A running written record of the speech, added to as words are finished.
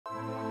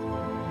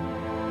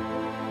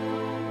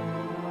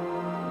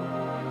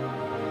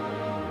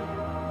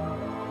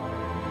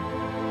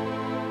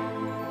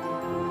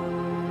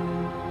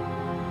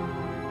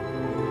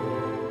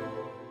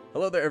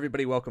Hello there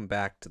everybody, welcome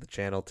back to the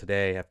channel.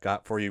 Today I've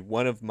got for you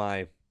one of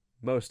my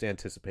most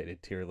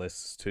anticipated tier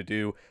lists to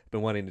do. I've been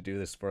wanting to do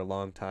this for a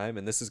long time,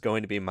 and this is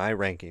going to be my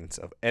rankings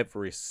of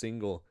every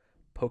single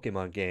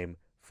Pokemon game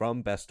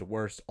from best to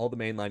worst, all the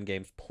mainline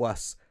games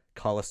plus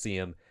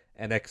Colosseum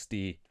and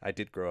XD. I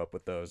did grow up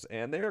with those,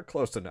 and they're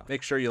close enough.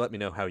 Make sure you let me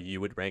know how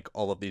you would rank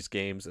all of these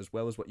games, as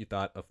well as what you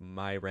thought of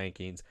my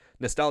rankings.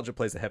 Nostalgia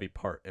plays a heavy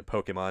part in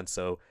Pokemon,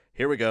 so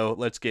here we go.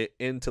 Let's get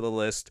into the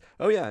list.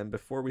 Oh yeah, and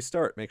before we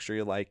start, make sure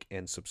you like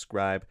and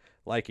subscribe.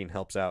 Liking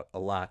helps out a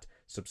lot.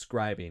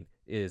 Subscribing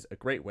is a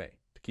great way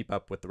to keep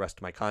up with the rest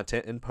of my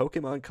content, and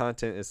Pokemon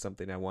content is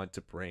something I want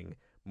to bring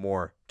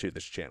more to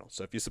this channel.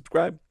 So if you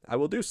subscribe, I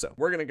will do so.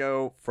 We're going to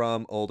go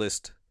from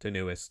oldest to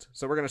newest.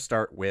 So we're going to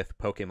start with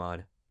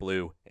Pokemon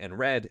Blue and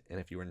Red, and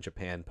if you were in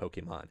Japan,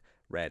 Pokemon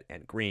Red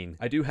and Green.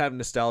 I do have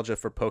nostalgia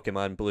for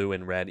Pokemon Blue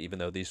and Red, even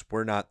though these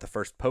were not the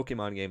first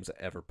Pokemon games I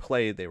ever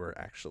played. They were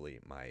actually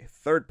my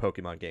third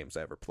Pokemon games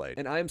I ever played.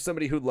 And I am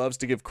somebody who loves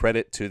to give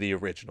credit to the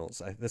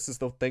originals. This is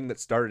the thing that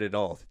started it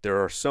all.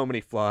 There are so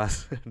many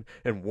flaws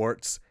and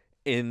warts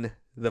in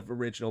the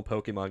original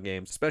Pokemon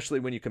games, especially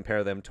when you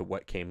compare them to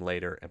what came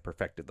later and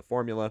perfected the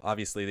formula.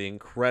 Obviously, the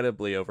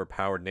incredibly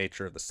overpowered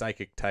nature of the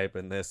psychic type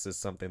in this is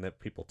something that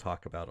people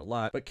talk about a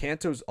lot, but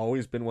Kanto's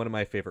always been one of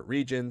my favorite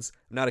regions.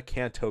 I'm not a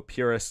Kanto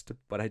purist,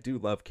 but I do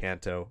love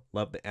Kanto,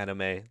 love the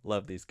anime,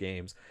 love these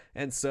games,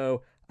 and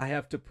so I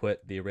have to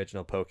put the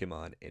original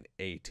Pokemon in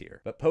A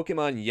tier. But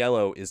Pokemon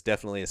Yellow is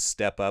definitely a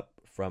step up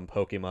from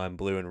Pokemon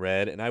Blue and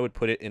Red, and I would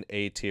put it in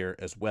A tier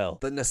as well.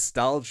 The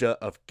nostalgia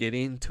of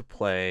getting to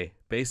play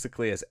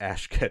basically as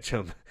Ash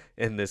Ketchum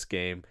in this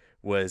game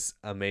was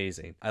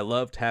amazing. I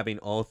loved having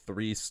all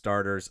three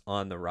starters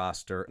on the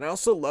roster, and I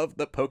also loved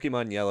that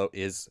Pokemon Yellow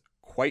is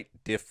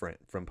quite different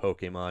from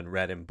Pokemon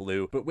Red and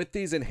Blue, but with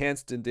these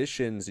enhanced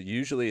editions,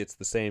 usually it's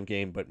the same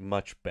game but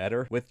much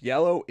better. With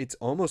Yellow, it's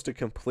almost a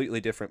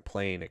completely different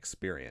playing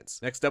experience.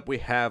 Next up, we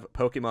have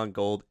Pokemon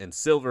Gold and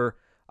Silver.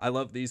 I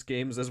love these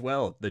games as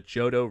well. The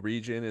Johto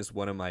region is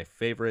one of my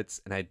favorites,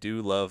 and I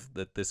do love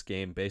that this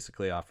game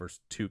basically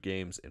offers two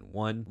games in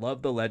one.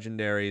 Love the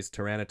legendaries.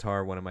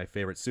 Tyranitar, one of my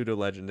favorite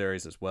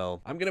pseudo-legendaries as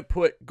well. I'm going to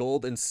put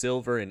Gold and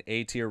Silver in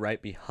A tier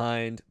right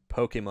behind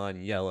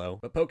Pokemon Yellow,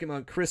 but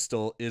Pokemon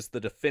Crystal is the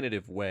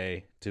definitive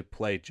way to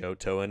play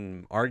Johto,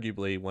 and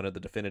arguably one of the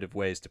definitive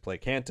ways to play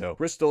Kanto.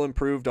 Crystal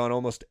improved on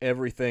almost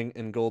everything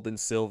in Gold and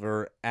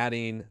Silver,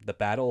 adding the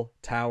Battle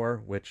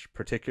Tower, which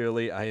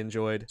particularly I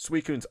enjoyed.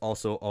 Suicune's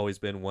also always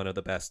been one of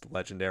the best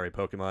legendary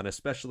Pokemon,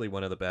 especially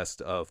one of the best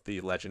of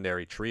the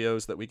legendary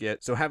trios that we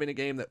get, so having a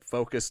game that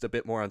focused a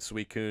bit more on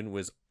Suicune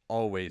was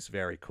always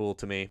very cool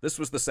to me. This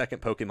was the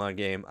second Pokemon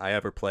game I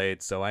ever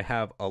played, so I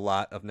have a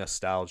lot of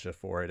nostalgia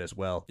for it as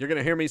well. You're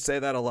gonna hear me say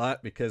that a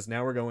lot because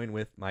now we're going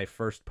with my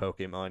first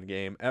Pokemon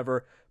game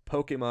ever,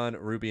 Pokemon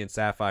Ruby and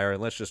Sapphire,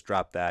 and let's just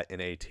drop that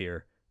in A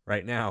tier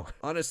right now.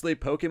 Honestly,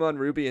 Pokemon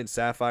Ruby and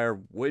Sapphire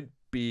would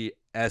be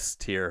S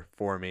tier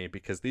for me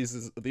because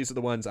these are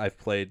the ones I've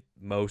played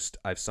most.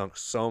 I've sunk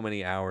so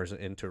many hours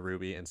into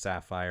Ruby and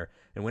Sapphire,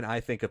 and when I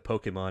think of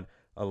Pokemon,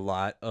 a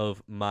lot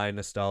of my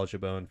nostalgia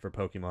bone for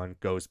Pokemon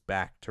goes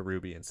back to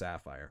Ruby and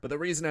Sapphire. But the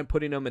reason I'm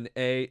putting them in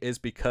A is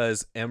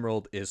because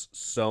Emerald is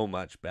so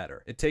much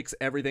better. It takes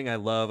everything I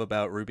love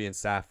about Ruby and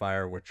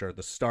Sapphire, which are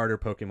the starter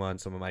Pokemon,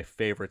 some of my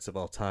favorites of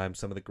all time,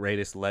 some of the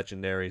greatest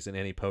legendaries in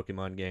any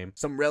Pokemon game,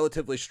 some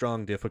relatively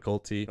strong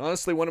difficulty,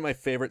 honestly one of my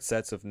favorite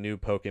sets of new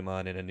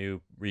Pokemon in a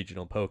new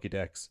regional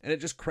Pokédex, and it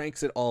just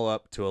cranks it all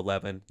up to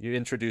 11. You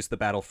introduce the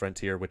Battle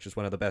Frontier, which is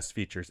one of the best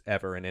features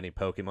ever in any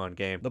Pokemon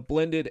game. The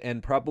blended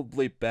and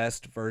probably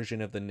best version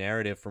of the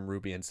narrative from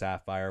Ruby and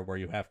Sapphire, where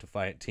you have to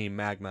fight Team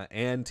Magma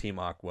and Team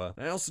Aqua.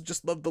 And I also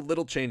just love the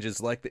little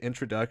changes, like the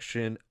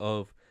introduction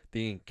of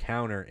the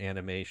encounter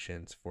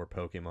animations for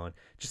Pokemon.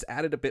 Just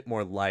added a bit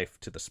more life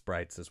to the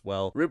sprites as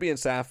well. Ruby and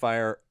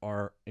Sapphire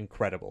are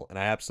incredible, and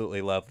I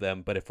absolutely love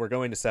them, but if we're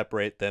going to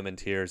separate them in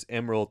tiers,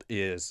 Emerald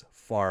is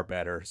far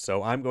better,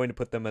 so I'm going to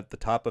put them at the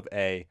top of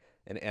A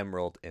and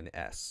Emerald in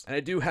S. And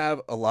I do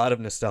have a lot of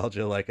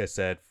nostalgia, like I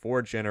said,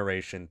 for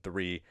Generation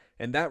 3,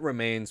 and that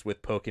remains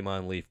with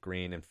Pokemon Leaf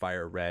Green and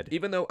Fire Red.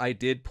 Even though I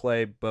did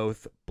play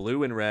both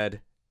Blue and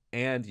Red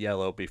and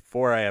Yellow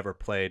before I ever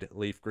played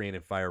Leaf Green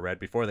and Fire Red,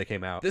 before they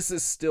came out, this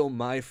is still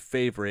my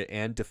favorite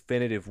and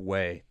definitive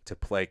way to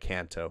play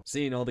Kanto.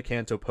 Seeing all the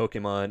Kanto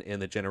Pokemon in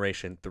the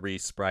Generation 3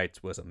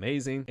 sprites was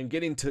amazing, and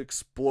getting to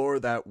explore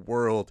that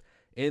world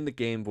in the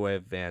Game Boy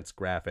Advance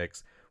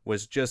graphics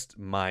was just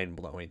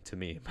mind-blowing to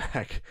me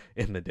back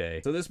in the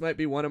day. So this might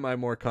be one of my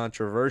more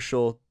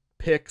controversial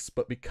picks,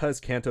 but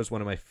because Kanto is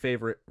one of my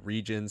favorite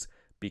regions,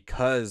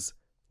 because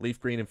Leaf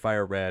Green and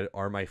Fire Red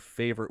are my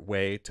favorite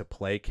way to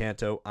play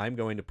Kanto, I'm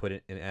going to put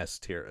it in S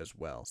tier as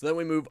well. So then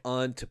we move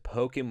on to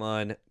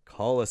Pokemon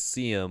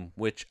Colosseum,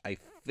 which I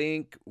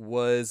think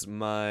was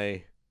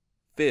my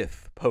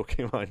fifth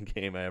Pokemon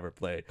game I ever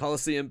played.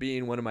 Colosseum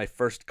being one of my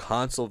first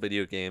console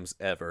video games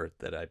ever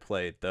that I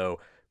played, though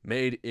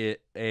made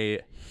it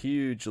a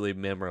hugely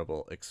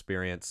memorable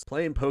experience.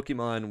 Playing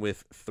Pokemon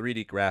with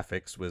 3D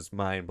graphics was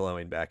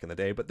mind-blowing back in the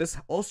day, but this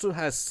also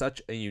has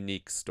such a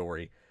unique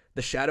story.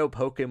 The Shadow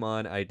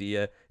Pokemon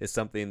idea is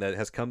something that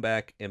has come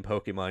back in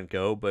Pokemon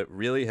Go, but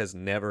really has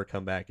never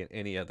come back in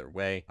any other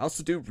way. I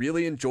also do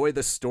really enjoy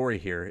the story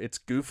here. It's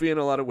goofy in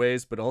a lot of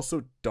ways, but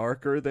also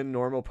darker than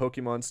normal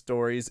Pokemon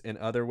stories in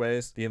other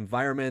ways. The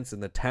environments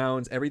and the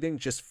towns, everything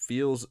just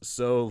feels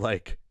so,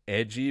 like,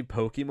 edgy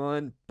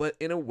Pokemon, but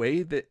in a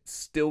way that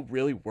still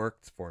really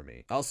worked for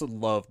me. I also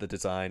love the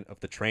design of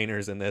the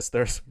trainers in this.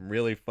 There's some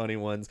really funny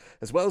ones,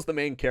 as well as the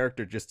main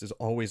character just has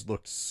always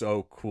looked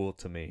so cool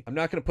to me. I'm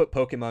not going to put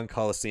Pokemon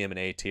Colosseum in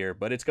A tier,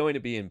 but it's going to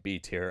be in B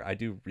tier. I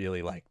do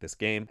really like this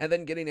game. And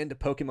then getting into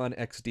Pokemon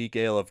XD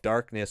Gale of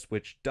Darkness,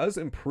 which does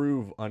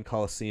improve on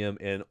Colosseum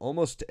in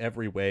almost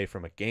every way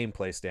from a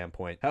gameplay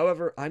standpoint.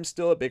 However, I'm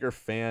still a bigger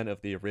fan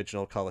of the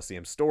original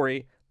Colosseum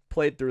story.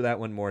 Played through that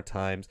one more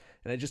times,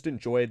 and I just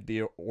enjoyed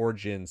the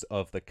origins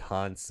of the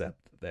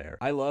concept there.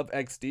 I love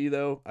XD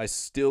though. I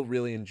still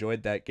really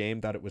enjoyed that game,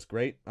 thought it was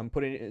great. I'm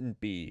putting it in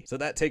B. So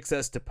that takes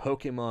us to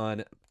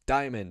Pokemon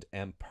Diamond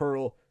and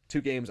Pearl,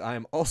 two games I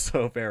am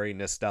also very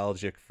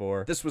nostalgic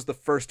for. This was the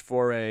first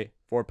foray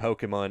for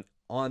Pokemon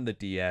on the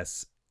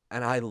DS,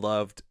 and I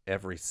loved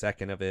every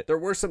second of it. There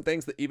were some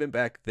things that even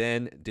back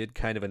then did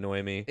kind of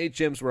annoy me.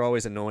 HMs were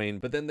always annoying,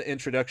 but then the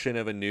introduction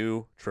of a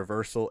new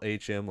traversal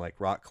HM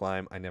like Rock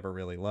Climb, I never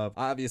really loved.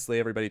 Obviously,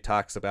 everybody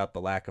talks about the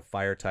lack of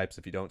fire types.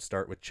 If you don't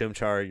start with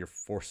Chimchar, you're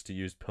forced to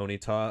use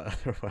Ponyta.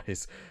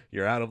 Otherwise,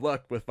 you're out of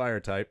luck with fire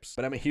types.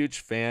 But I'm a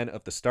huge fan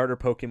of the starter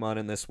Pokemon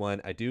in this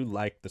one. I do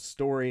like the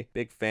story.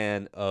 Big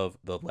fan of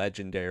the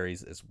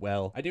legendaries as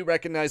well. I do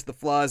recognize the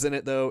flaws in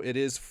it, though. It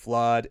is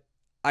flawed.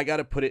 I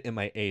gotta put it in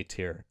my A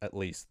tier, at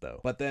least,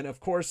 though. But then, of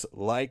course,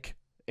 like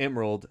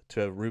Emerald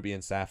to Ruby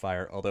and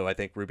Sapphire, although I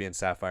think Ruby and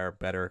Sapphire are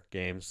better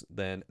games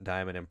than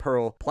Diamond and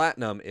Pearl,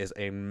 Platinum is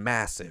a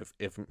massive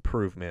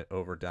improvement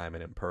over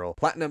Diamond and Pearl.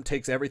 Platinum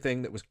takes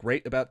everything that was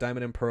great about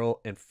Diamond and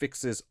Pearl and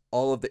fixes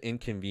all of the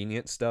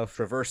inconvenient stuff.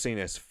 Traversing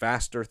is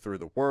faster through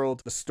the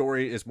world. The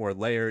story is more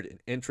layered and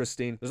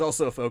interesting. There's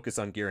also a focus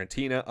on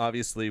Giratina,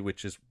 obviously,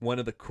 which is one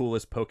of the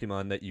coolest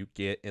Pokemon that you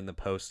get in the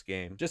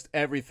post-game. Just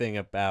everything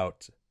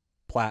about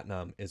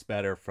Platinum is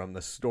better, from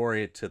the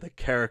story to the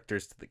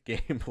characters to the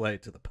gameplay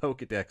to the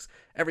Pokedex.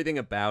 Everything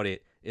about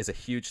it is a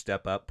huge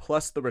step up,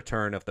 plus the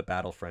return of the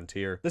Battle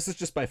Frontier. This is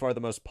just by far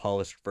the most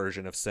polished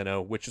version of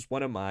Sinnoh, which is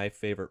one of my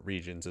favorite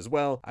regions as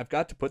well. I've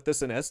got to put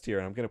this in S tier,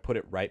 and I'm going to put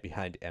it right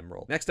behind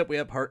Emerald. Next up, we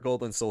have Heart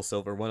Gold and Soul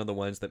Silver, one of the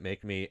ones that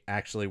make me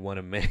actually want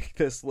to make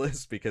this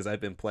list because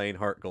I've been playing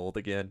Heart Gold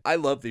again. I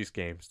love these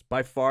games.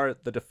 By far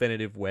the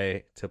definitive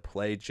way to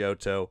play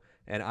Johto,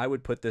 and I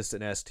would put this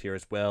in S tier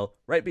as well,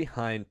 right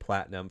behind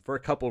Platinum, for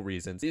a couple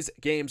reasons. These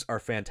games are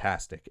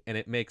fantastic, and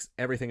it makes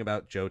everything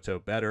about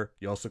Johto better.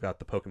 You also got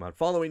the Pokemon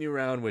following you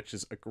around, which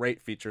is a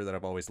great feature that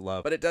I've always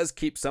loved, but it does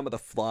keep some of the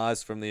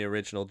flaws from the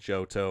original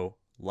Johto,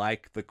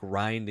 like the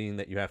grinding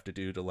that you have to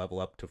do to level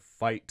up to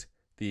fight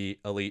the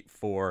Elite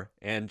Four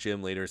and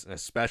gym leaders, and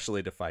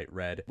especially to fight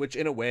Red, which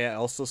in a way I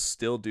also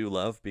still do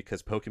love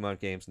because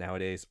Pokemon games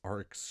nowadays are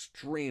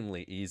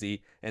extremely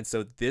easy, and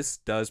so this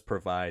does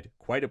provide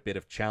quite a bit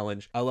of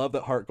challenge. I love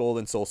that Heart Gold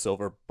and Soul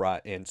Silver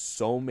brought in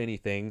so many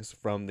things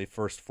from the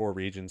first four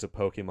regions of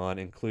Pokemon,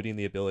 including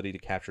the ability to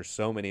capture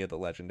so many of the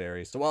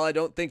legendaries. So while I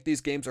don't think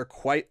these games are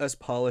quite as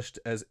polished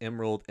as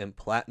Emerald and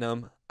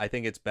Platinum, I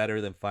think it's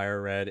better than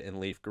Fire Red and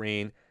Leaf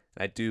Green.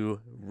 I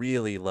do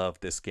really love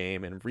this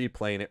game, and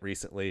replaying it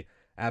recently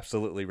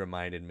absolutely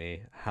reminded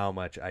me how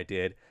much I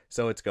did,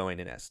 so it's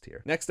going in S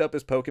tier. Next up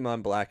is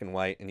Pokemon Black and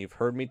White, and you've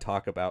heard me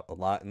talk about a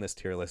lot in this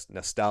tier list,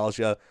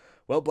 nostalgia.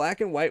 Well,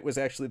 Black and White was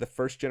actually the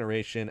first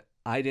generation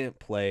I didn't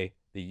play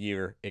the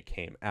year it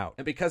came out,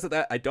 and because of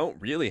that, I don't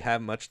really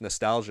have much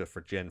nostalgia for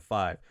Gen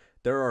 5.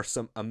 There are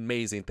some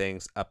amazing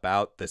things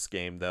about this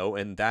game, though,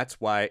 and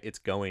that's why it's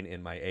going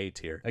in my A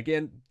tier.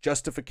 Again,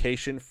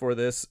 justification for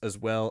this as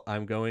well,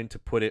 I'm going to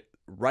put it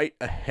right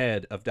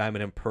ahead of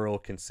Diamond and Pearl,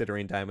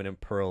 considering Diamond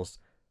and Pearl's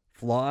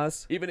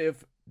flaws. Even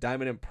if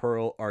Diamond and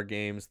Pearl are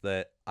games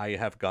that I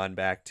have gone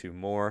back to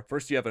more.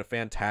 First, you have a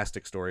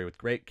fantastic story with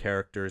great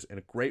characters and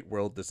a great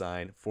world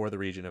design for the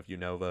region of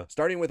Unova.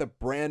 Starting with a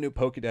brand new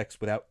Pokedex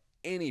without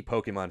any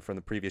Pokemon from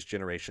the previous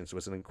generations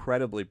was an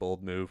incredibly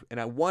bold move, and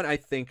I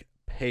think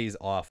pays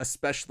off,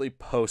 especially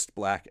post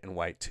Black and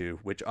White 2,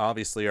 which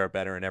obviously are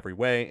better in every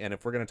way, and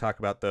if we're going to talk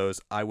about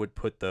those, I would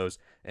put those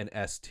in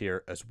S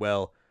tier as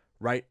well,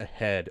 right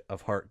ahead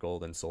of Heart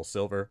Gold and Soul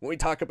Silver. When we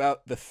talk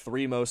about the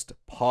three most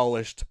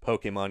polished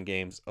Pokemon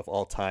games of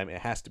all time,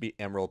 it has to be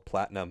Emerald,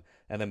 Platinum,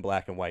 and then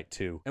Black and White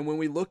 2. And when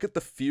we look at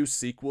the few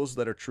sequels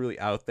that are truly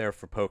out there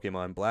for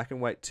Pokemon, Black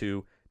and White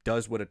 2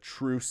 does what a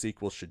true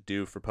sequel should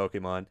do for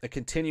Pokemon. A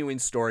continuing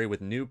story with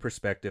new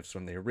perspectives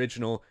from the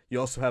original. You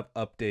also have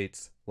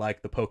updates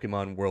like the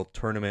Pokemon World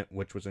Tournament,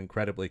 which was an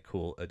incredibly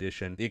cool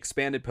addition. The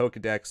expanded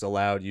Pokedex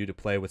allowed you to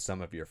play with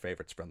some of your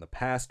favorites from the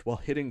past, while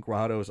Hidden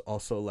Grottos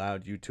also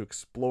allowed you to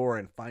explore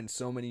and find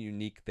so many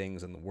unique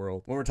things in the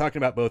world. When we're talking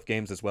about both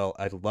games as well,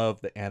 I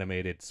love the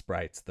animated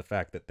sprites, the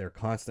fact that they're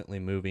constantly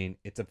moving.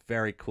 It's a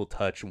very cool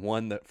touch,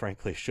 one that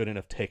frankly shouldn't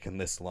have taken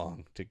this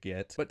long to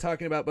get. But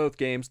talking about both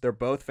games, they're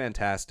both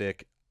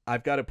fantastic.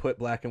 I've got to put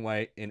Black and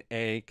White in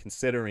A,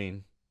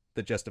 considering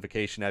the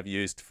justification I've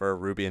used for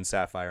Ruby and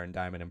Sapphire and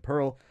Diamond and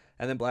Pearl,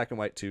 and then Black and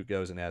White 2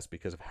 goes in S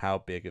because of how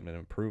big of an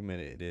improvement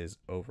it is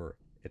over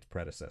its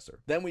predecessor.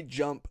 Then we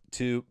jump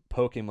to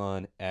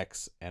Pokemon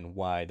X and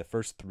Y, the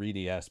first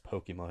 3DS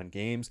Pokemon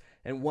games,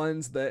 and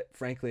ones that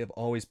frankly have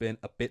always been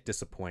a bit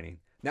disappointing.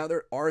 Now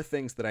there are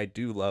things that I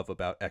do love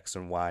about X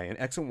and Y, and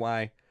X and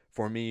Y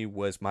for me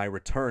was my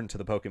return to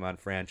the Pokemon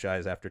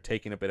franchise after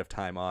taking a bit of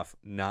time off,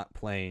 not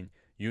playing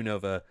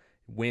Unova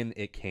when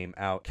it came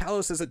out.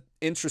 Kalos is an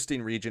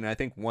interesting region, I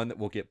think one that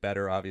will get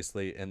better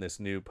obviously in this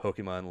new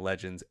Pokemon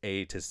Legends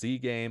A to Z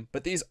game,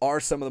 but these are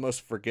some of the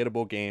most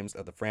forgettable games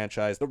of the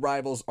franchise. The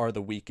rivals are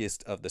the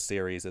weakest of the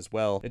series as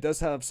well. It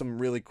does have some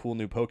really cool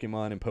new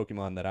Pokemon and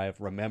Pokemon that I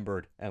have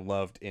remembered and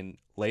loved in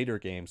later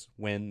games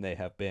when they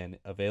have been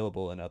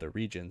available in other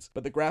regions.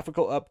 But the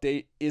graphical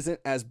update isn't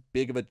as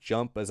big of a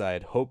jump as I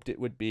had hoped it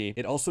would be.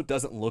 It also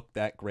doesn't look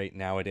that great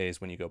nowadays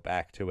when you go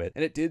back to it.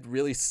 And it did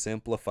really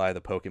simplify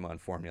the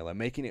Pokemon formula,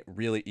 making it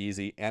really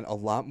easy and a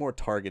lot more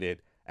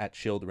targeted at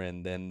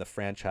children than the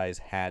franchise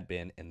had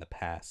been in the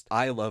past.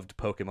 I loved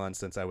Pokemon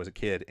since I was a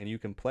kid, and you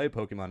can play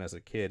Pokemon as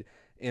a kid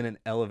in an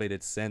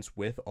elevated sense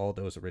with all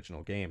those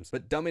original games.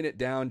 But dumbing it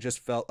down just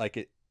felt like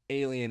it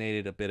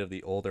alienated a bit of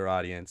the older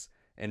audience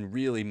and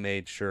really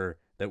made sure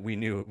that we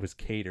knew it was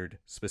catered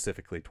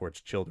specifically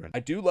towards children. I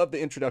do love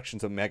the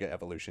introductions of Mega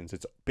Evolutions.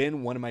 It's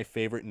been one of my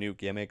favorite new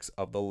gimmicks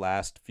of the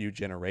last few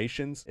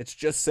generations. It's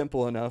just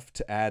simple enough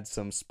to add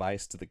some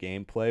spice to the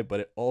gameplay,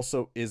 but it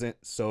also isn't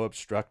so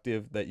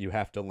obstructive that you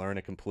have to learn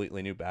a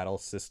completely new battle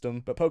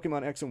system. But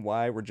Pokemon X and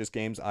Y were just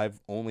games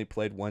I've only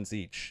played once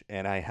each,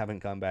 and I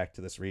haven't gone back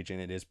to this region.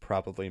 It is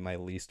probably my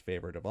least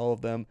favorite of all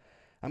of them.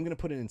 I'm going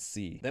to put it in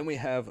C. Then we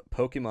have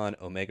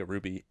Pokemon Omega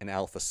Ruby and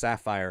Alpha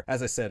Sapphire.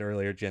 As I said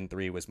earlier, Gen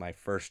 3 was my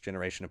first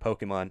generation of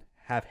Pokemon.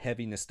 Have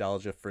heavy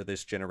nostalgia for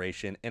this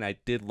generation, and I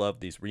did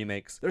love these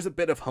remakes. There's a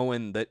bit of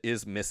Hoenn that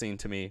is missing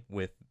to me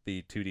with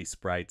the 2D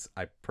sprites.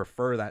 I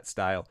prefer that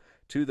style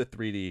to the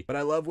 3D, but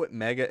I love what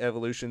Mega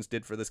Evolutions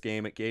did for this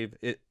game. It gave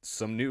it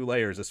some new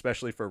layers,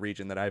 especially for a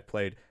region that I've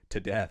played to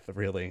death,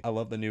 really. I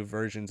love the new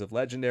versions of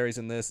legendaries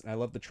in this, and I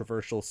love the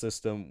traversal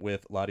system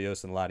with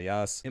Latios and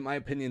Latias. In my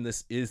opinion,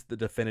 this is the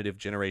definitive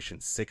Generation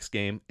 6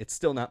 game. It's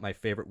still not my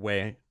favorite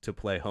way to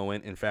play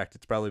Hoenn. In fact,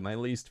 it's probably my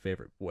least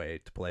favorite way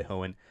to play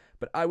Hoenn,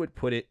 but I would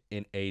put it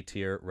in A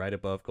tier, right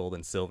above Gold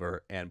and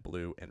Silver and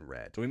Blue and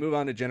Red. So we move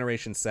on to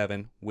Generation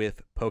 7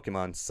 with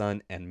Pokemon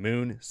Sun and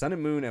Moon. Sun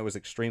and Moon I was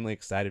extremely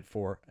excited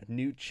for. A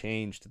new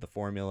change to the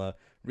formula,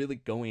 really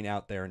going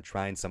out there and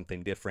trying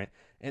something different.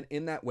 And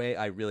in that way,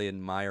 I really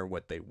admire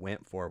what they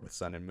went for with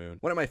Sun and Moon.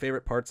 One of my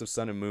favorite parts of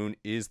Sun and Moon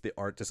is the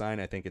art design.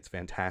 I think it's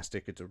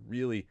fantastic. It's a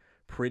really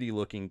pretty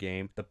looking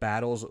game. The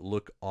battles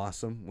look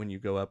awesome when you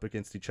go up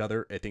against each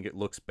other. I think it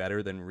looks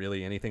better than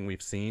really anything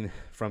we've seen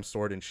from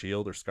Sword and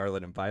Shield or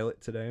Scarlet and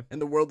Violet today.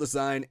 And the world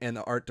design and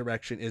the art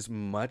direction is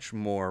much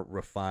more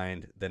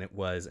refined than it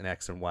was in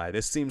X and Y.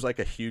 This seems like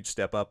a huge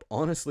step up,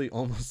 honestly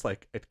almost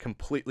like a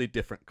completely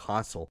different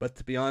console. But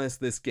to be honest,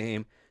 this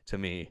game to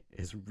me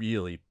is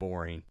really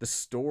boring. The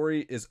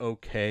story is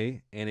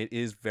okay, and it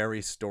is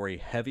very story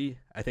heavy.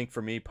 I think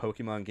for me,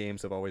 Pokemon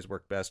games have always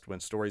worked best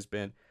when story's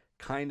been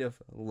kind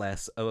of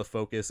less of a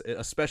focus. It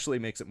especially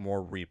makes it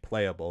more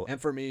replayable.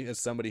 And for me, as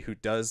somebody who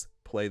does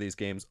play these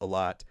games a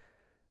lot,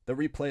 the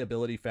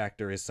replayability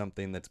factor is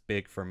something that's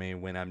big for me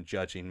when I'm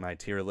judging my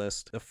tier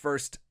list. The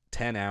first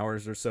 10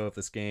 hours or so of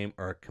this game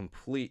are a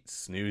complete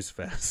snooze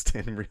fest,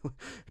 and really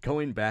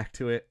going back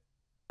to it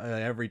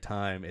every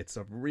time, it's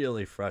a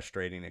really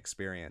frustrating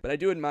experience. But I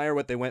do admire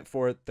what they went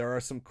for. There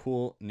are some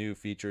cool new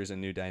features and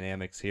new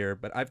dynamics here,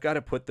 but I've got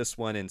to put this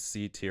one in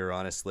C tier,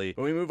 honestly.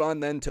 But we move on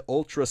then to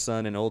Ultra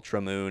Sun and Ultra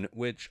Moon,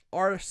 which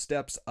are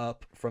steps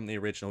up from the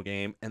original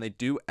game, and they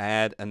do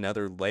add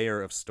another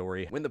layer of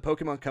story. When the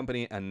Pokemon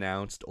Company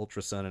announced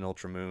Ultra Sun and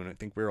Ultra Moon, I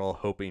think we were all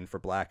hoping for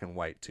Black and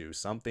White 2,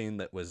 something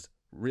that was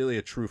really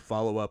a true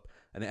follow-up,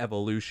 an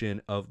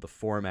evolution of the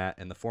format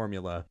and the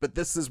formula. But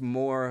this is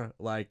more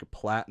like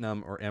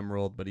Platinum or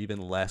Emerald, but even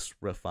less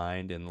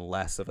refined and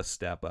less of a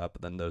step up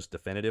than those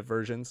definitive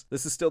versions.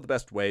 This is still the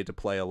best way to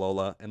play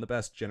Alola and the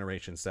best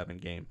Generation 7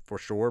 game, for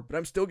sure. But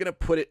I'm still going to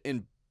put it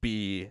in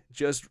B,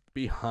 just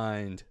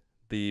behind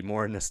the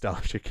more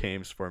nostalgic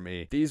games for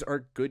me. These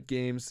are good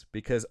games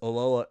because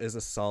Alola is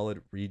a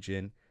solid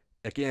region.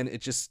 Again, it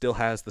just still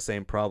has the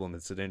same problem.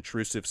 It's an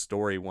intrusive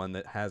story, one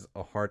that has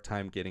a hard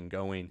time getting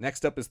going.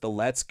 Next up is the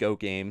Let's Go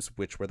games,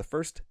 which were the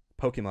first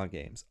Pokemon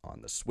games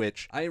on the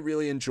Switch. I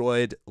really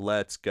enjoyed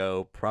Let's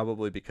Go,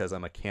 probably because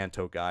I'm a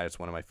Kanto guy. It's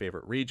one of my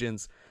favorite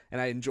regions, and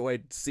I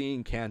enjoyed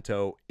seeing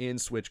Kanto in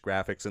Switch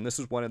graphics, and this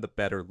is one of the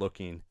better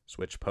looking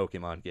Switch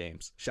Pokemon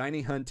games.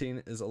 Shiny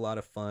hunting is a lot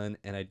of fun,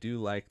 and I do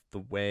like the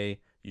way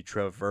you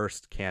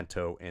traversed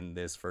Kanto in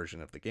this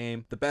version of the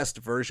game. The best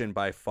version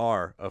by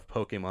far of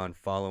Pokemon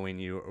following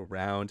you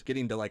around,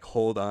 getting to like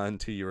hold on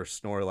to your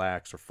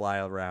Snorlax or fly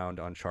around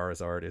on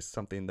Charizard is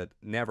something that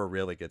never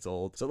really gets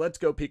old. So Let's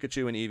Go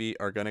Pikachu and Eevee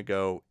are gonna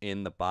go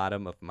in the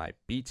bottom of my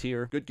B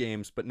tier. Good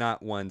games, but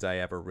not ones I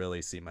ever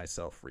really see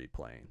myself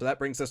replaying. So that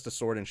brings us to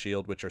Sword and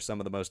Shield, which are some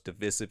of the most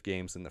divisive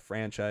games in the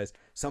franchise.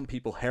 Some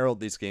people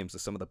herald these games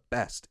as some of the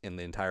best in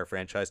the entire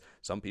franchise.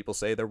 Some people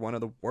say they're one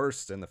of the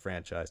worst in the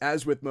franchise.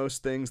 As with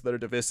most things that are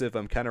divisive,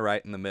 I'm kind of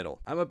right in the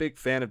middle. I'm a big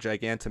fan of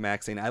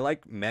Gigantamaxing. I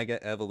like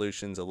Mega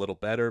Evolutions a little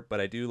better,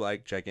 but I do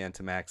like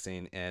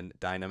Gigantamaxing and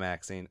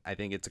Dynamaxing. I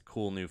think it's a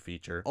cool new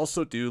feature.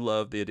 Also do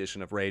love the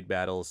addition of raid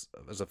battles.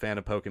 As a fan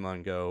of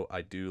Pokemon Go,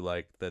 I do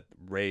like that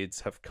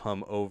raids have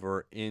come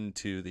over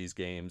into these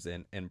games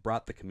and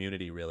brought the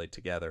community really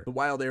together. The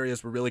wild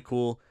areas were really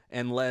cool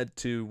and led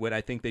to what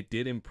I think they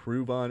did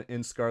improve on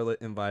in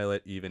Scarlet and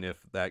Violet, even if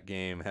that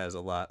game has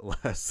a lot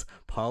less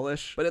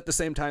polish. But at the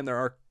same time, there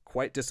are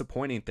quite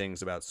disappointing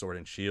things about Sword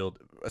and Shield,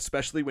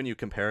 especially when you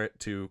compare it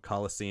to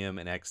Colosseum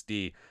and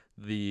XD.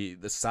 The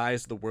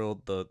size of the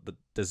world, the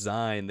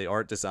design, the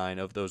art design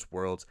of those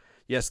worlds,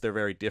 yes, they're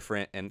very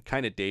different and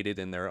kind of dated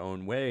in their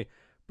own way,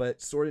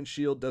 but Sword and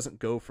Shield doesn't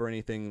go for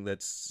anything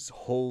that's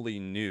wholly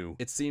new.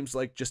 It seems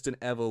like just an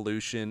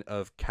evolution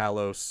of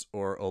Kalos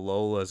or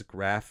Alola's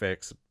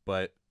graphics,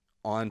 but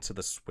onto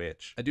the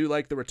Switch. I do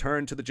like the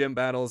return to the gym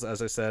battles.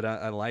 As I said,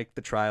 I like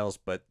the trials,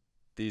 but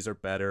these are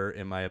better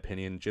in my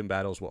opinion. Gym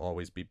battles will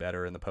always be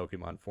better in the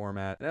Pokemon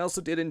format. And I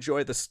also did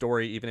enjoy the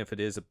story, even if it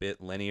is a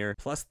bit linear.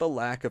 Plus the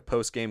lack of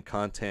post-game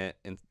content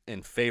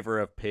in favor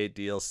of paid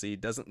DLC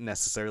doesn't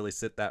necessarily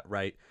sit that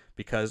right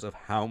because of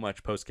how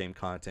much post-game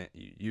content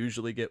you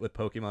usually get with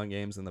Pokemon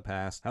games in the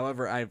past.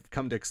 However, I've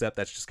come to accept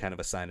that's just kind of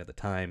a sign of the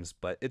times,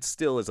 but it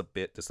still is a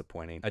bit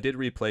disappointing. I did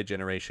replay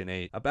Generation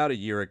 8 about a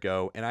year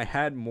ago, and I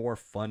had more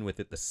fun with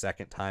it the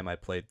second time I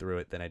played through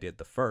it than I did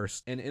the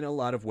first. And in a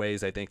lot of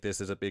ways, I think this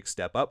is a big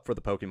step up for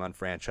the Pokemon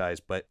franchise,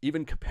 but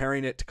even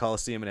comparing it to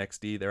Colosseum and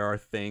XD, there are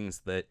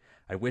things that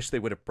I wish they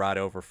would have brought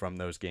over from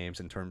those games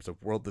in terms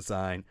of world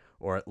design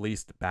or at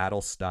least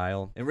battle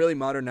style, and really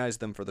modernized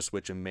them for the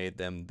Switch and made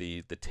them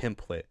the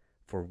template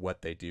for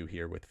what they do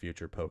here with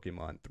future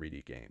Pokemon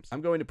 3D games.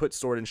 I'm going to put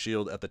Sword and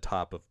Shield at the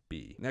top of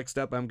B. Next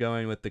up, I'm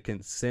going with the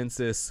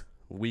consensus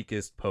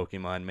weakest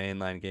Pokemon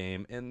mainline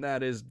game, and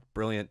that is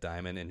Brilliant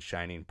Diamond and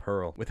Shining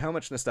Pearl. With how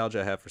much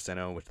nostalgia I have for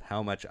Sinnoh, with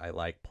how much I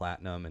like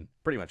Platinum, and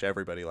pretty much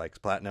everybody likes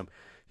Platinum,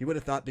 you would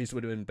have thought these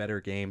would have been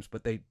better games,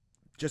 but they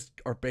just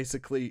are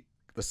basically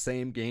the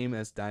same game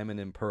as Diamond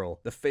and Pearl.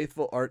 The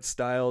faithful art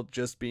style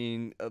just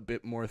being a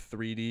bit more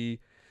 3D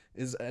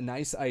is a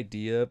nice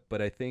idea, but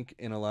I think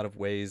in a lot of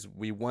ways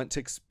we want to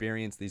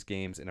experience these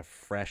games in a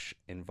fresh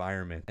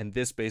environment, and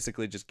this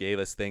basically just gave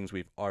us things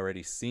we've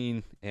already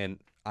seen, and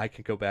I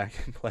can go back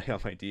and play on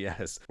my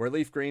DS. Where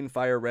Leaf Green,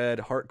 Fire Red,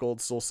 Heart Gold,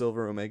 Soul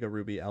Silver, Omega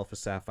Ruby, Alpha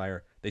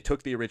Sapphire, they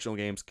took the original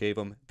games, gave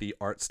them the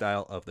art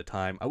style of the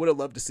time. I would have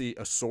loved to see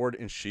a Sword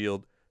and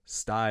Shield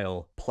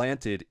style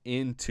planted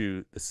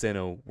into the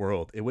Sinnoh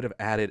world. It would have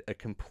added a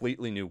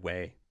completely new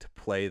way to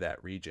play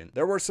that region.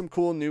 There were some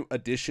cool new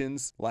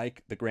additions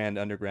like the Grand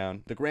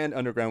Underground. The Grand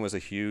Underground was a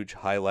huge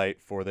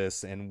highlight for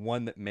this and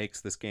one that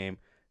makes this game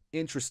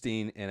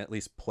interesting and at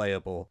least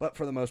playable. But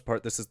for the most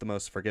part, this is the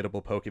most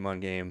forgettable Pokemon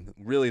game,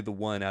 really the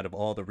one out of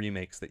all the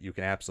remakes that you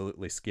can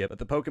absolutely skip. But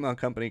the Pokemon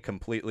Company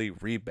completely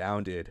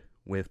rebounded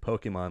with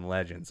Pokemon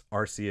Legends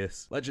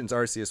Arceus. Legends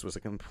Arceus was a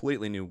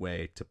completely new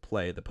way to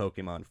play the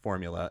Pokemon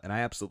formula, and I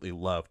absolutely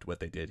loved what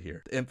they did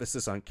here. The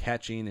emphasis on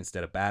catching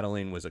instead of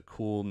battling was a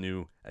cool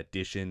new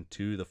addition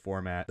to the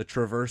format. The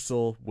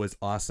traversal was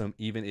awesome,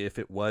 even if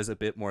it was a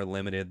bit more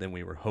limited than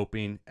we were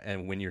hoping,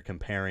 and when you're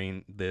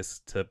comparing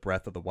this to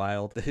Breath of the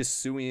Wild. The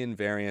Hisuian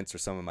variants are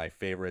some of my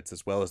favorites,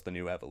 as well as the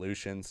new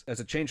evolutions.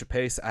 As a change of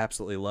pace, I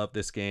absolutely love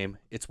this game.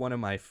 It's one of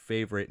my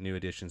favorite new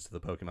additions to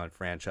the Pokemon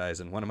franchise,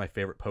 and one of my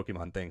favorite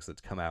Pokemon things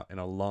that's come out in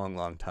a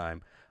long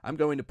time. I'm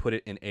going to put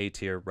it in A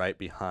tier right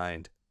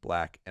behind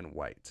Black and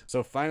White.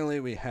 So finally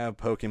we have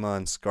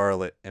Pokemon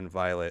Scarlet and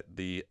Violet,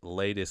 the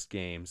latest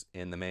games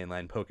in the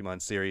mainline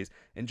Pokemon series,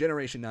 and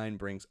Generation 9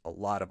 brings a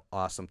lot of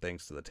awesome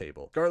things to the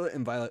table. Scarlet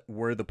and Violet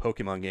were the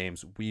Pokemon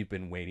games we've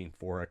been waiting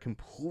for, a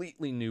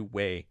completely new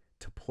way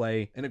to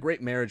play, and a great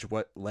marriage of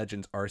what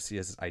Legends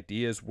Arceus'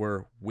 ideas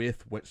were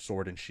with what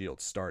Sword and Shield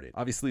started.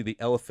 Obviously, the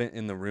elephant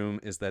in the room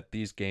is that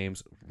these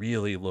games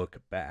really look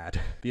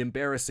bad. The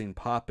embarrassing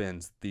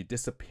pop-ins, the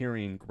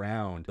disappearing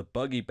ground, the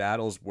buggy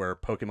battles where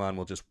Pokemon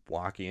will just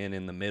walk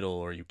in the middle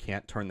or you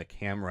can't turn the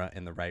camera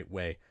in the right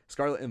way.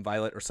 Scarlet and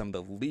Violet are some of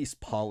the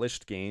least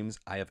polished games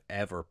I have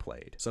ever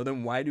played. So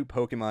then why do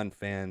Pokemon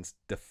fans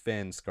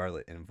defend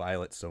Scarlet and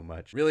Violet so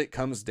much? Really, it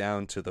comes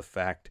down to the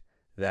fact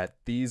that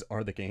these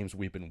are the games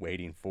we've been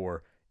waiting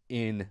for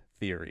in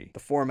theory. The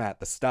format,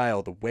 the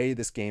style, the way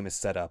this game is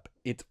set up,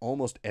 it's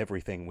almost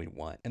everything we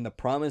want. And the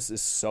promise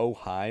is so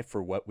high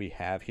for what we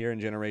have here in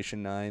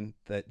Generation 9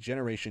 that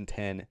Generation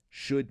 10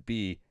 should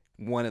be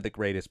one of the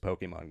greatest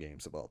Pokemon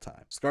games of all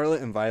time.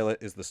 Scarlet and Violet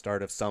is the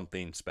start of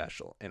something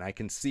special, and I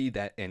can see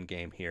that end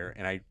game here,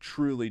 and I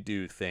truly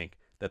do think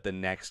that the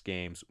next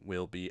games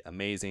will be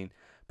amazing.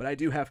 But I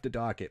do have to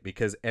dock it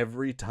because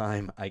every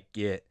time I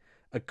get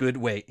a good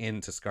way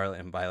into Scarlet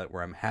and Violet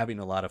where I'm having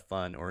a lot of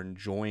fun or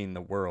enjoying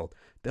the world,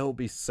 there will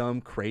be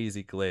some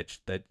crazy glitch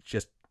that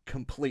just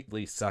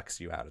completely sucks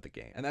you out of the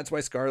game. And that's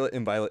why Scarlet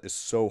and Violet is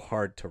so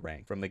hard to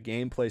rank. From the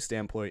gameplay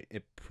standpoint,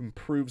 it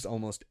improves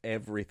almost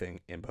everything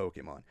in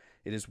Pokemon.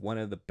 It is one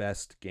of the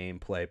best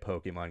gameplay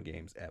Pokemon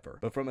games ever.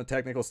 But from a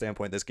technical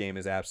standpoint, this game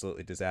is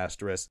absolutely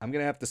disastrous. I'm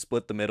going to have to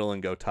split the middle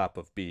and go top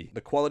of B.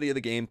 The quality of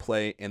the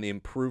gameplay and the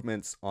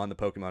improvements on the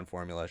Pokemon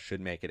formula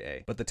should make it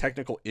A. But the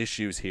technical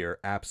issues here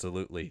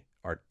absolutely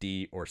are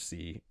D or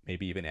C,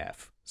 maybe even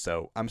F.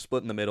 So I'm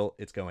split in the middle,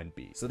 it's going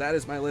B. So that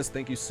is my list.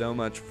 Thank you so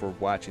much for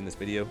watching this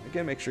video.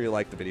 Again, make sure you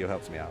like the video,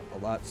 helps me out a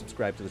lot.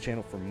 Subscribe to the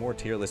channel for more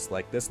tier lists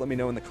like this. Let me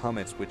know in the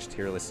comments which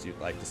tier lists you'd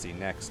like to see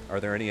next. Are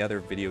there any other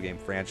video game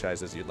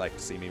franchises you'd like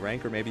to see me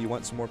rank, or maybe you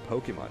want some more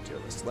Pokemon tier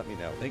lists? Let me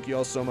know. Thank you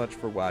all so much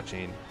for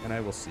watching, and I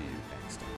will see you next time.